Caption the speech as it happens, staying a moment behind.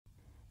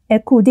Ẹ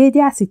kú dédé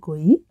àsìkò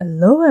yìí.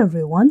 Hello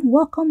everyone,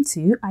 welcome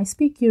to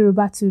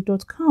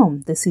ispeakyoruba2.com.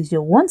 This is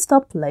your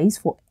one-stop place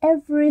for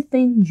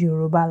everything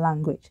Yoruba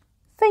language.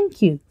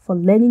 Thank you for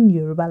learning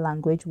Yoruba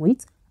language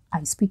with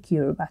I Speak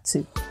Yoruba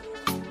Too.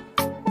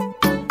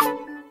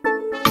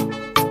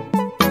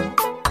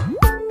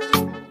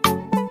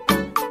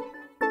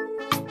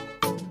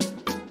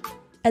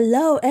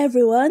 Hello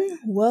everyone,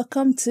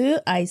 welcome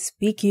to I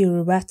Speak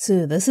Yoruba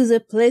Too. This is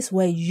a place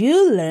where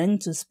you learn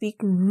to speak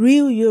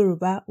real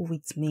Yoruba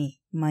with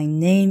me. My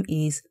name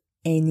is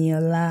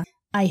Eniola.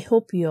 I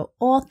hope you're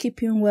all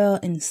keeping well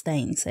and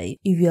staying safe.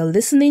 If you're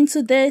listening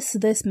to this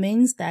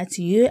means that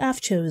you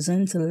have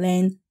chosen to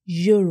learn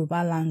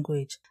Yoruba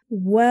language.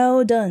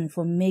 Well done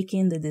for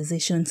making the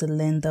decision to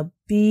learn the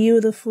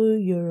beautiful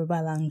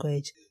Yoruba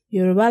language.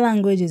 Yoruba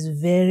language is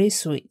very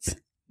sweet.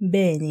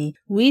 Bẹ́ẹ̀ni,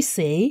 we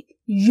say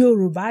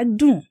Yoruba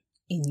dùn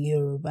in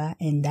Yoruba,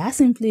 and that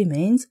simply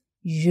means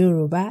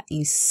Yoruba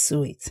is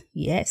sweet.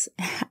 Yes,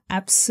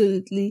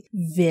 absolutely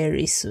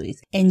very sweet.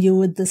 And you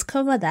will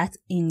discover that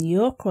in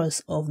your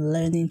course of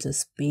learning to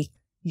speak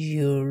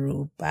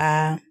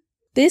Yoruba.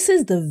 This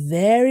is the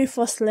very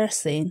first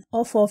lesson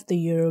of the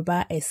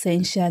Yoruba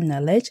Essential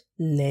Knowledge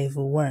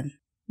Level 1.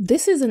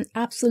 This is an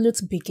absolute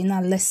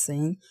beginner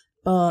lesson,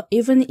 but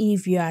even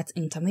if you're at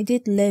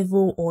intermediate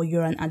level or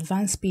you're an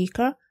advanced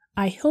speaker,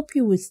 I hope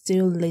you would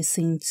still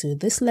listen to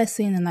this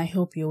lesson and I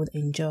hope you would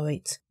enjoy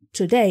it.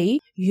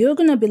 Today, you're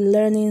going to be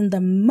learning the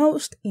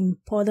most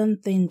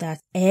important thing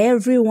that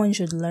everyone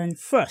should learn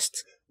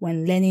first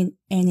when learning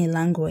any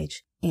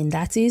language, and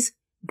that is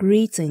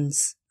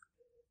greetings.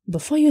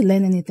 Before you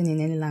learn anything in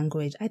any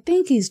language, I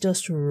think it's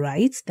just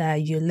right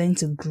that you learn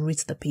to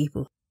greet the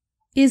people,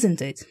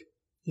 isn't it?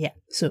 Yeah,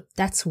 so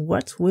that's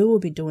what we will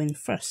be doing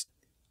first.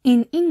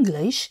 In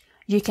English,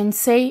 you can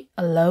say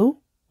hello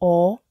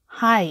or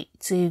hi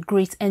to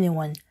greet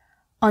anyone.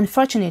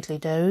 Unfortunately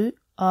though,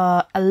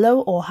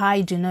 hello or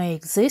hi do not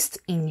exist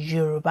in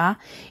Yoruba.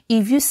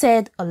 If you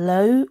said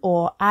hello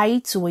or hi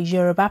to a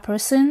Yoruba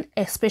person,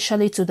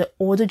 especially to the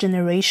older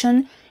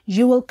generation,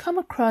 you will come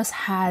across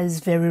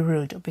as very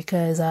rude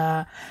because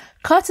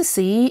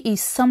courtesy is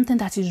something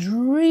that is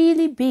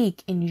really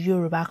big in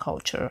Yoruba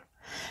culture.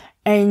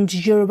 And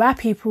Yoruba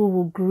people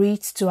will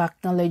greet to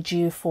acknowledge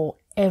you for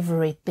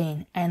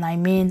everything. And I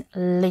mean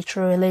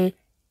literally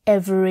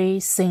every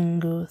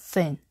single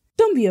thing.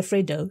 Don't be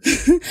afraid though.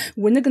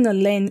 We're not going to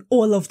learn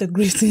all of the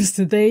greetings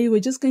today. We're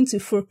just going to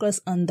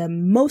focus on the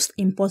most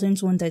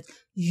important one that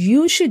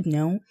you should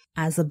know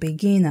as a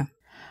beginner.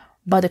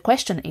 But the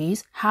question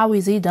is, how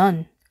is it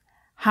done?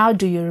 How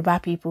do Yoruba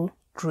people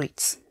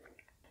greet?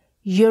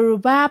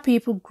 Yoruba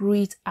people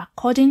greet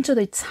according to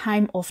the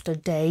time of the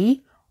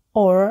day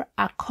or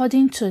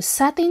according to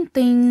certain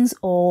things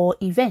or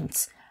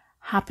events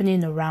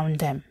happening around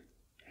them.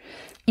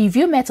 If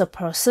you met a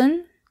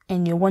person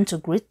and you want to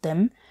greet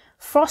them,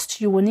 first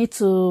you will need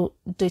to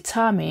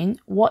determine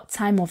what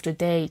time of the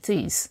day it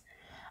is.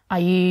 Are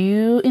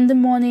you in the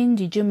morning?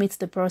 Did you meet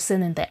the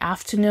person in the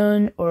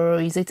afternoon? Or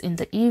is it in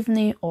the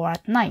evening or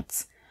at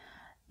night?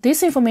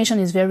 This information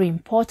is very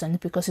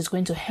important because it's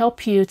going to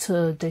help you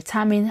to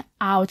determine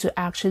how to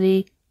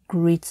actually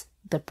greet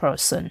the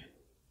person.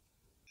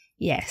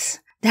 Yes,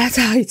 that's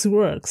how it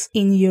works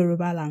in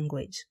Yoruba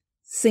language.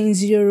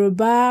 Since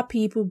Yoruba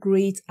people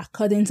greet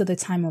according to the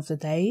time of the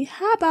day,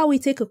 how about we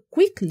take a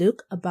quick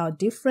look about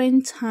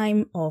different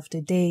time of the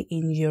day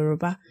in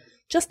Yoruba?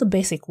 Just the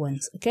basic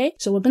ones, okay?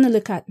 So we're going to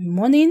look at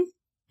morning,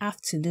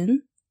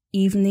 afternoon,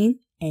 evening,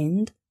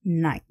 and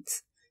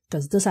night,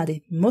 because those are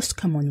the most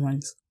common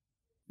ones.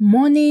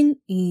 Morning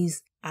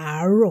is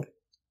káàárọ.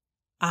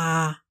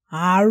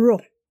 Káàárọ.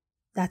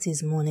 That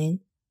is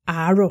morning.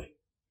 Káàárọ.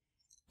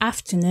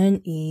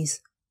 Afternoon is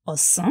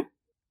ọ̀sán.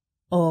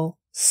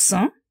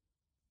 Ọ̀sán.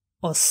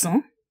 Ọ̀sán.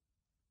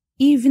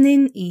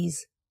 Evening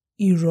is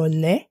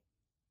ìrọ̀lẹ́.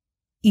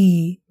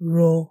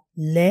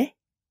 Ìrọ̀lẹ́.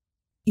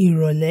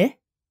 Ìrọ̀lẹ́.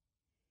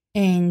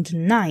 And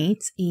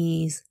night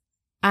is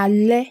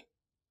alẹ́.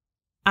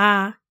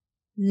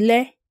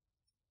 Alẹ́.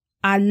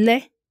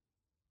 Alẹ́.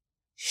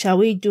 Shall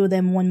we do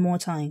them one more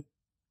time?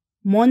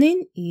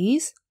 Morning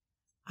is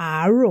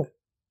àárọ̀.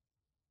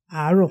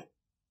 Àárọ̀.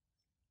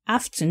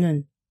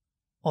 Afternoon,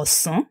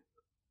 ọ̀sán.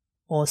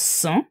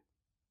 Ọ̀sán.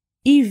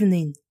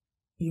 Evening,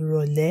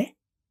 ìrọ̀lẹ́.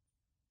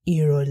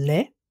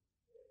 Ìrọ̀lẹ́.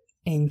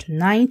 And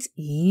night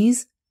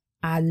is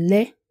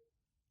alẹ́.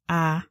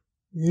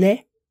 Alẹ́.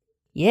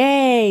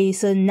 Yay!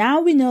 So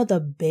now we know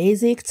the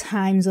basic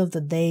times of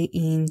the day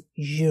in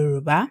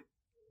Yoruba.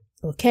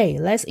 Okay,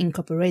 let's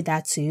incorporate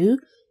that to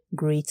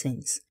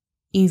greetings.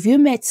 If you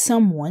met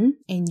someone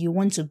and you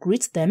want to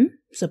greet them,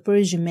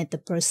 suppose you met the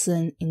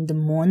person in the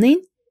morning,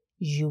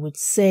 you would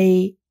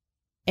say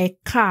ẹ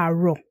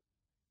káàárọ̀.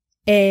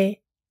 Ẹ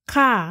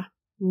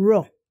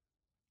káàárọ̀.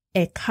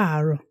 Ẹ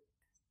káàárọ̀.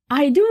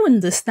 I do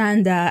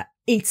understand that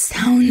it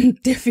sounds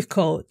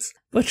difficult,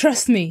 but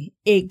trust me,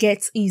 it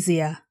gets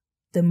easier.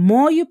 The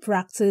more you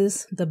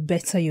practice, the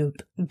better you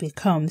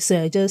become.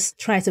 So just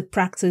try to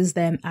practice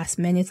them as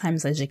many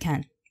times as you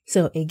can.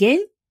 So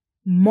again,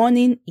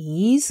 morning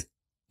is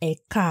ẹ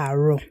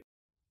káàárọ.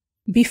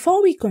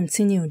 Before we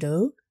continue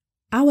though,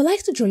 I would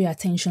like to draw your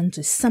attention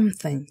to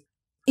something.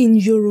 In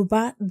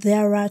Yoruba,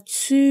 there are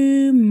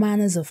two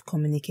manners of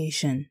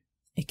communication.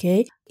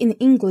 Okay? In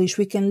English,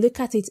 we can look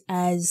at it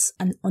as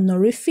an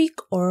honorific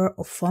or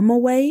a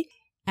formal way,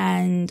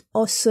 and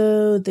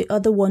also the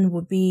other one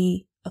would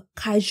be a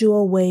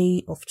casual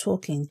way of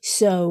talking.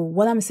 So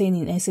what I'm saying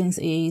in essence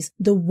is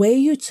the way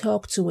you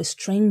talk to a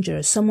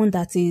stranger, someone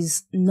that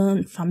is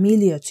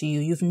non-familiar to you,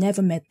 you've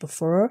never met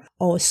before,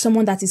 or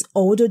someone that is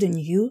older than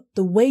you,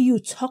 the way you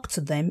talk to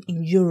them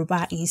in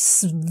Yoruba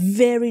is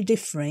very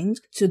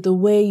different to the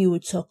way you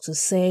would talk to,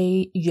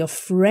 say, your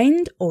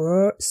friend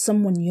or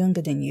someone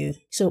younger than you.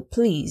 So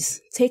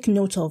please take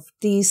note of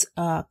this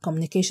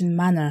communication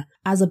manner.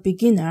 As a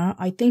beginner,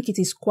 I think it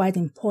is quite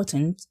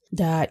important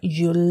that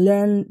you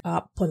learn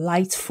a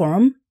polite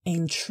form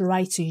and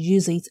try to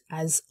use it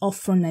as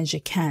often as you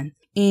can.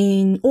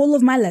 In all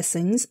of my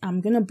lessons,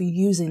 I'm going to be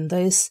using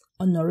this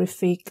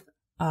honorific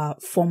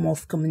form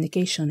of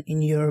communication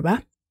in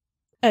Yoruba.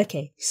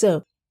 Okay,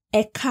 so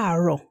ẹ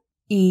káàárọ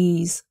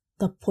is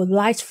the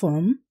polite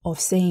form of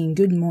saying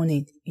good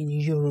morning in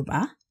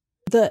Yoruba.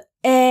 The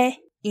ẹ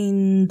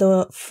in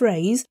the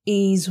phrase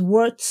is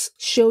what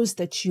shows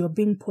that you're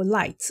being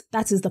polite.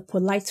 That is the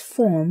polite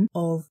form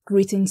of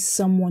greeting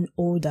someone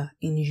older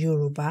in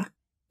Yoruba.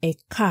 Ẹ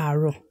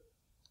káàárọ.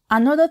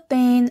 Another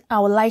thing I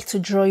would like to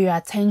draw your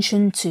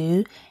attention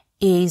to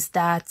is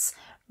that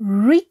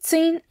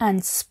written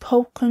and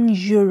spoken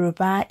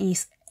Yoruba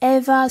is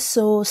ever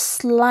so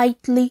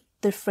slightly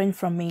different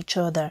from each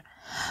other.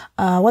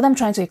 What I'm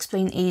trying to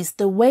explain is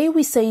the way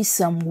we say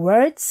some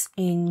words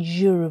in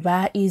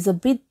Yoruba is a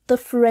bit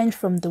different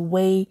from the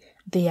way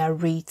they are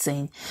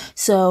written.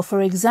 So,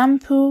 for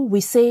example,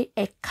 we say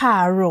ẹ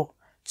káàárọ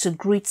to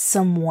greet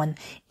someone.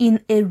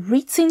 In a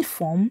written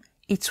form,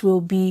 it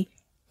will be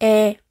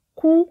ẹ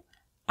kú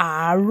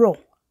àárọ̀.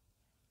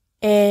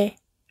 Ẹ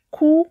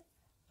kú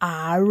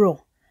àárọ̀.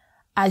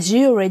 As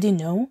you already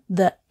know,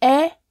 the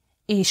ẹ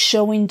is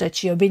showing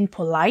that you're being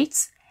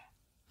polite,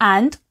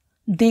 and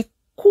the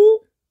ku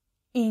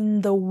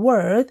in the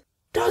word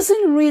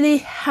doesn't really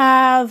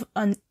have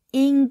an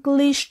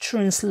English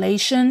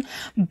translation,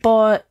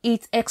 but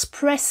it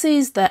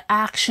expresses the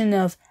action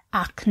of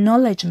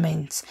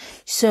acknowledgement.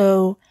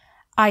 So,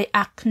 I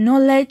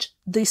acknowledge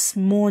this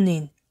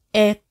morning.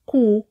 Ẹ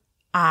kú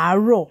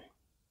àárọ̀.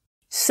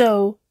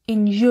 So,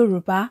 in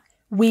Yoruba,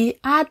 we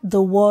add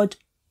the word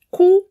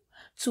ku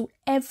to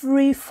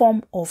every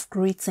form of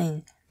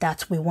greeting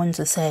that we want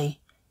to say,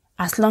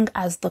 as long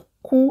as the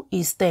ku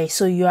is there,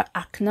 so you are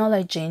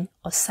acknowledging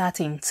a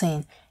certain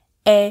thing.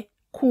 Ẹ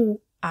kú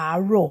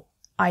àárọ̀,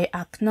 I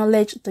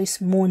acknowledge this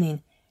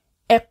morning.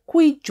 Ẹ kú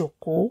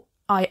ìjókòó,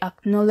 I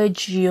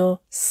acknowledge your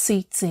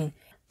sitting.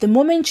 The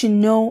moment you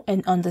know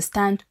and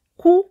understand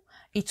ku,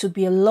 it will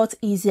be a lot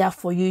easier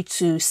for you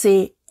to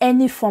say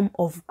any form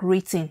of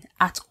greeting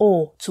at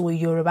all to a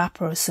Yoruba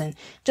person.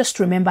 Just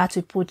remember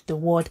to put the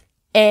word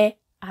ẹ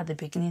at the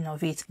beginning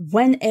of it.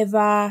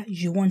 Whenever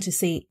you want to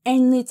say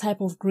any type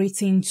of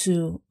greeting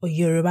to a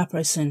Yoruba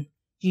person,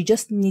 you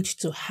just need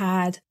to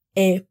add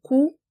ẹ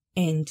kú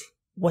and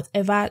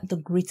whatever the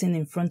greeting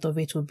in front of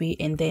it will be,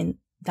 and then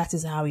that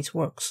is how it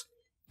works.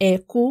 Ẹ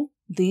kú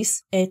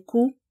this, ẹ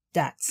kú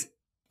that.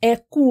 Ẹ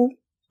kú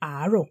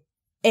àárọ̀,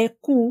 ẹ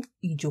kú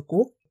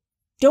ìjókòó.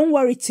 Don't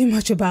worry too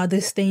much about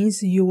these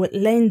things, you will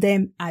learn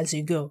them as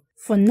you go.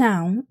 For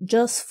now,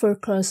 just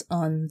focus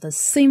on the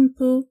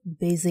simple,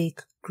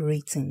 basic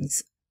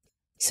greetings.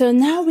 So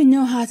now we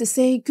know how to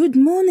say good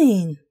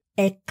morning,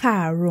 ẹ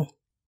káàárọ.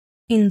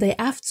 In the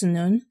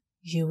afternoon,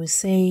 you will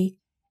say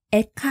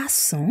ẹ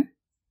káàsán,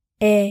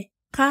 ẹ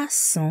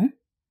káàsán.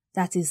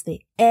 That is the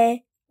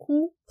ẹ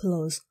kú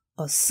plus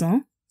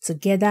ọ̀sán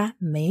together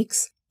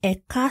makes ẹ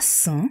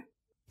káàsán,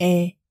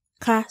 ẹ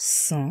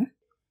káàsán.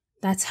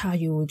 That's how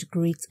you would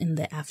greet in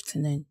the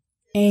afternoon.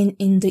 And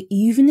in the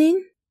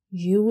evening,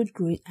 you would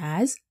greet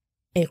as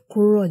ẹ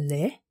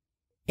kúrọ̀lẹ́,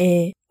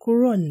 ẹ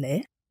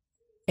kúrọ̀lẹ́,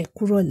 ẹ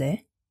kúrọ̀lẹ́.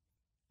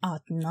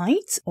 At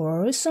night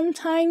or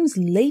sometimes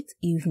late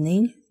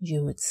evening,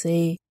 you would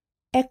say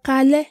ẹ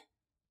káalẹ́,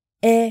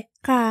 ẹ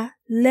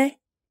káalẹ́,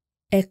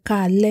 ẹ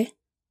káalẹ́.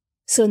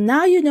 So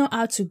now you know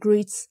how to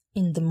greet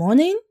in the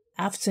morning,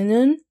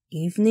 afternoon,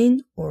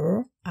 evening,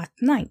 or at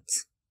night.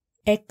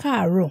 Ẹ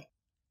káàárọ̀,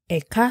 ẹ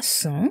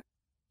káàsán,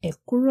 ẹ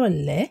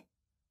kúrọ̀lẹ́,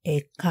 ẹ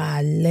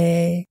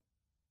káalẹ́.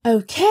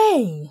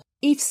 Okay,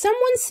 if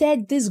someone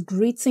said these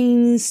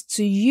greetings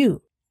to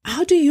you,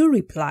 how do you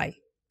reply?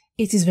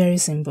 It is very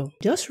simple.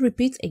 Just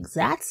repeat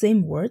exact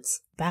same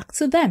words back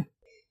to them.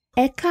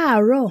 Ẹ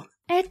káàárọ̀,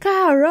 ẹ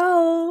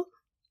káàárọ̀.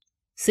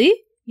 See,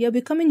 you're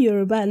becoming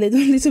Yoruba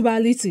little by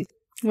little.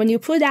 When you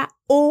put that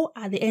O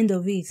at the end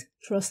of it,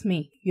 trust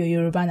me, you're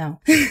Yoruba now.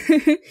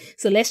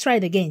 So let's try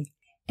it again.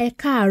 Ẹ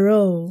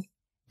káàárọ̀,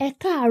 ẹ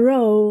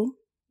káàárọ̀.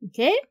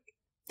 Okay?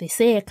 They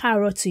say ẹ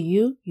káàárọ̀ to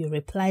you, you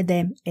reply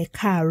them ẹ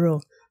káàárọ̀.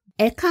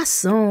 Ẹ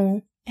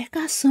káàsán, ẹ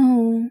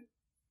káàsán.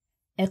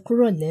 Ẹ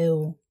kúrọ̀lẹ́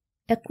o,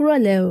 ẹ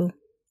kúrọ̀lẹ́ o.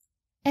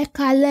 Ẹ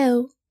káalẹ́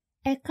o,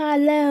 ẹ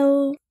káalẹ́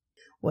o.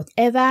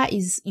 Whatever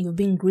is you've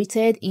been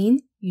greeted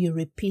in, you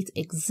repeat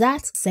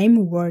exact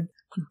same word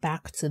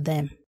back to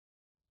them.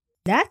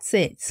 That's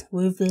it.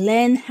 We've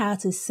learned how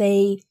to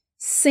say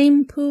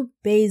simple,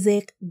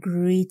 basic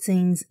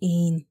greetings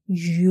in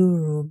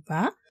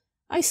Yoruba.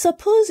 I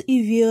suppose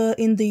if you're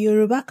in the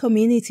Yoruba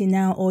community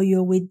now or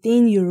you're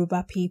within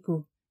Yoruba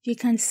people, you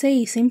can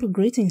say simple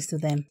greetings to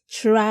them.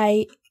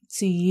 Try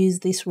to use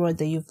this word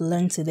that you've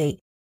learned today.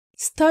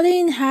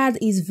 Studying hard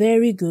is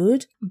very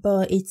good,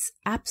 but it's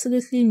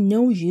absolutely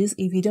no use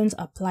if you don't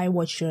apply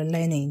what you're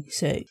learning.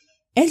 So,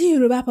 any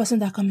Yoruba person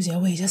that comes your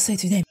way, just say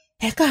to them,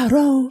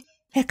 káàárọ,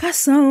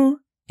 káàsán.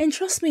 And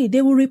trust me,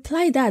 they will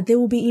reply that. They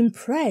will be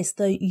impressed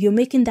that you're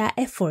making that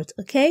effort,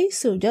 okay?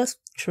 So just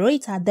throw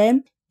it at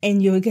them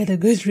and you'll get a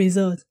good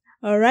result.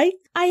 All right?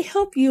 I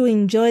hope you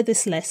enjoy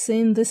this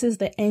lesson. This is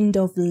the end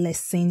of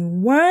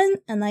lesson 1,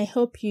 and I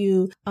hope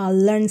you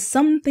learned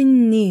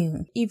something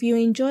new. If you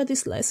enjoy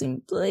this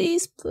lesson,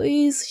 please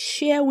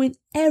share with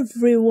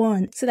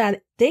everyone so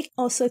that they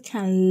also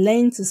can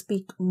learn to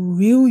speak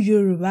real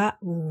Yoruba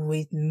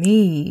with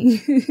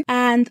me.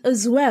 And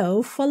as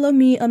well, follow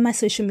me on my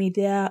social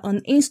media on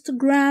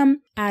Instagram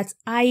at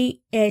I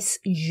Speak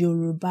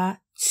Yoruba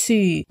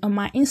Too. On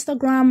my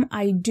Instagram,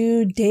 I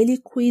do daily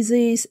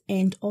quizzes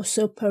and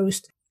also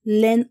post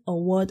learn a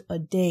word a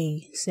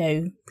day.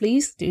 So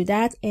please do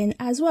that. And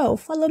as well,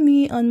 follow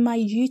me on my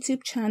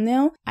YouTube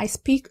channel, I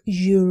Speak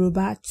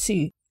Yoruba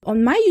Too.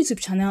 On my YouTube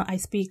channel, I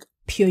speak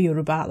pure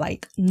Yoruba,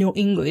 like no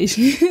English.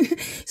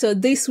 So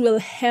this will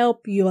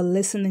help your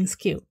listening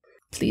skill.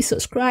 Please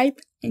subscribe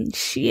and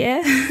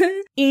share.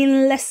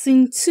 In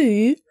lesson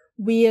 2,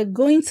 we are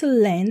going to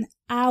learn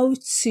how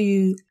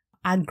to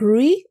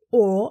agree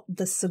or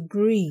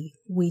disagree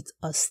with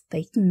a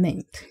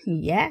statement.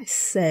 Yes.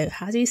 So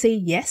how do you say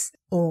yes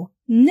or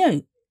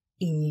no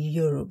in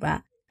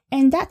Yoruba?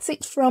 And that's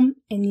it from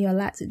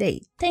Eniola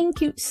today.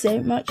 Thank you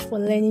so much for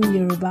learning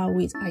Yoruba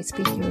with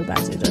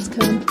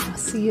ISpeakYoruba.com. I'll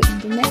see you in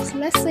the next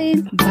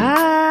lesson.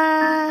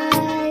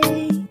 Bye.